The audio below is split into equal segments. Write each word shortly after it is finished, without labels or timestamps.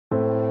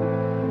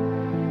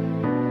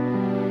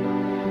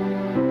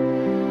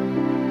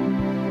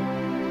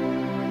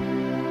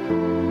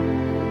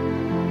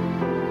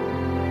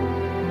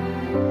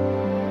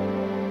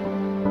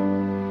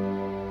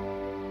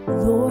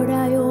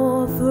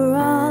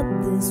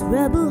this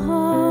rebel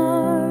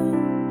heart,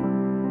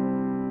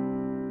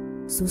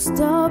 so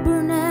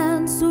stubborn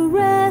and so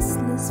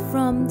restless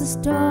from the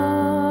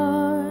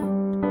start.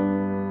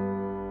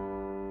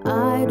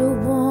 I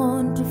don't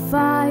want to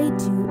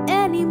fight you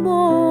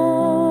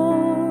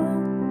anymore,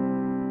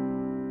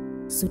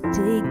 so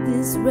take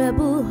this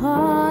rebel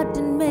heart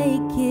and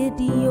make it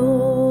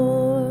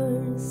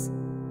yours.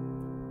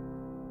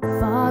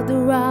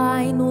 Father,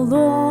 I no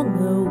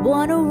longer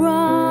wanna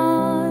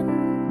run.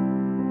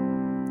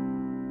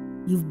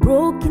 You've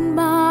broken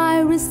my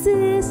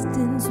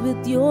resistance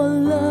with your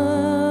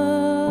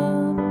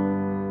love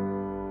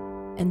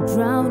and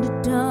drowned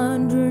it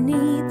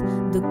underneath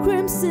the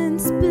crimson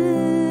spill.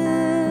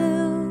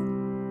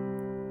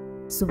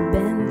 So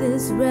bend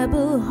this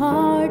rebel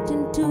heart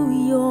into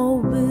your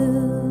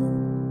will.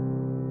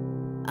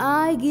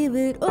 I give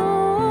it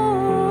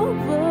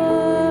over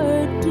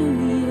to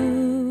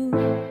you.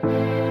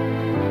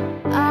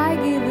 I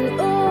give it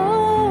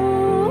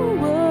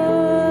over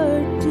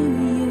to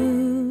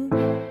you.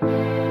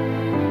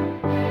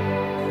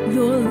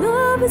 Your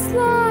love is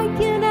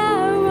like an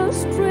arrow,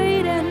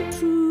 straight and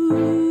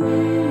true.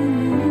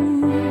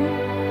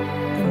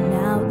 And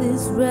now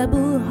this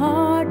rebel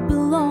heart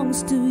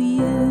belongs to you.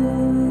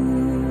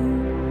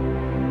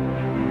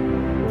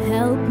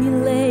 Help me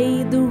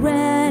lay the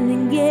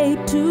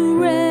renegade to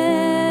rest.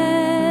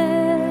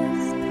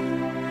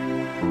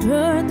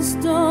 Turn the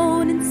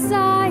stone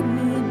inside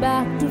me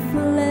back to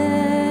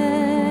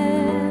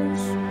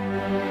flesh,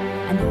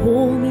 and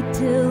hold me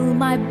till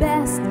my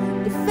best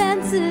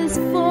defenses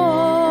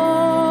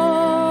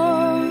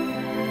fall,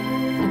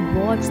 and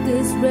watch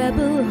this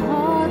rebel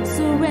heart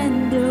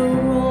surrender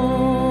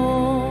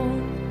all.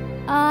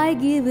 I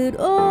give it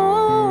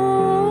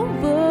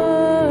over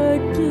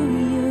to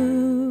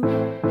you.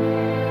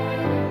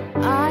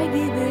 I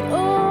give it over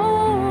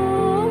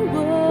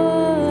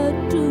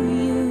to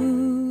you.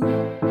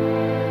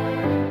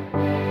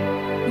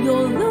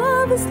 Your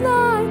love is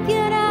like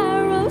an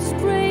arrow,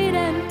 straight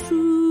and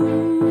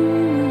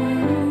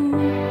true.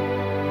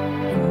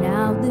 And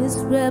now this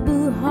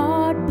rebel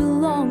heart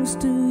belongs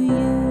to you.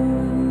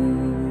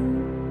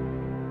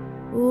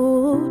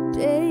 Oh,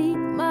 take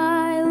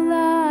my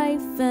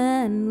life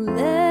and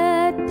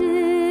let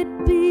it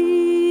be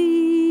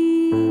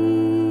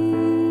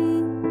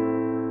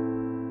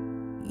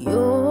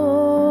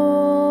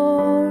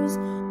yours.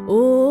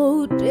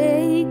 Oh,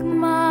 take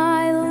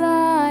my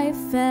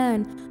life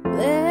and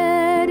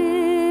let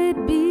it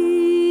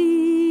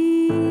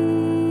be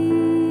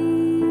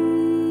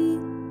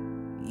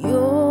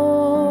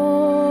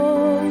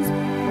yours.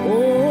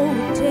 Oh,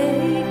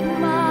 take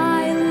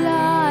my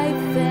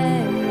life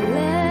and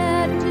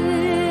let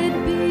it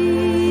be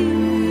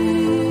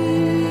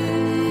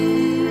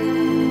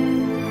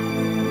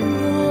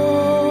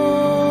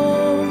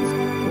yours.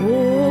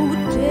 Oh,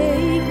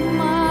 take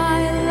my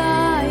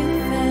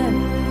life and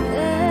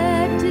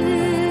let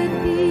it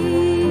be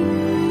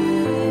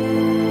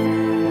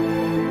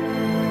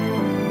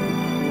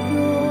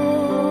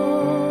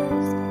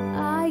yours. I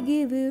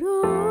give it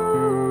all.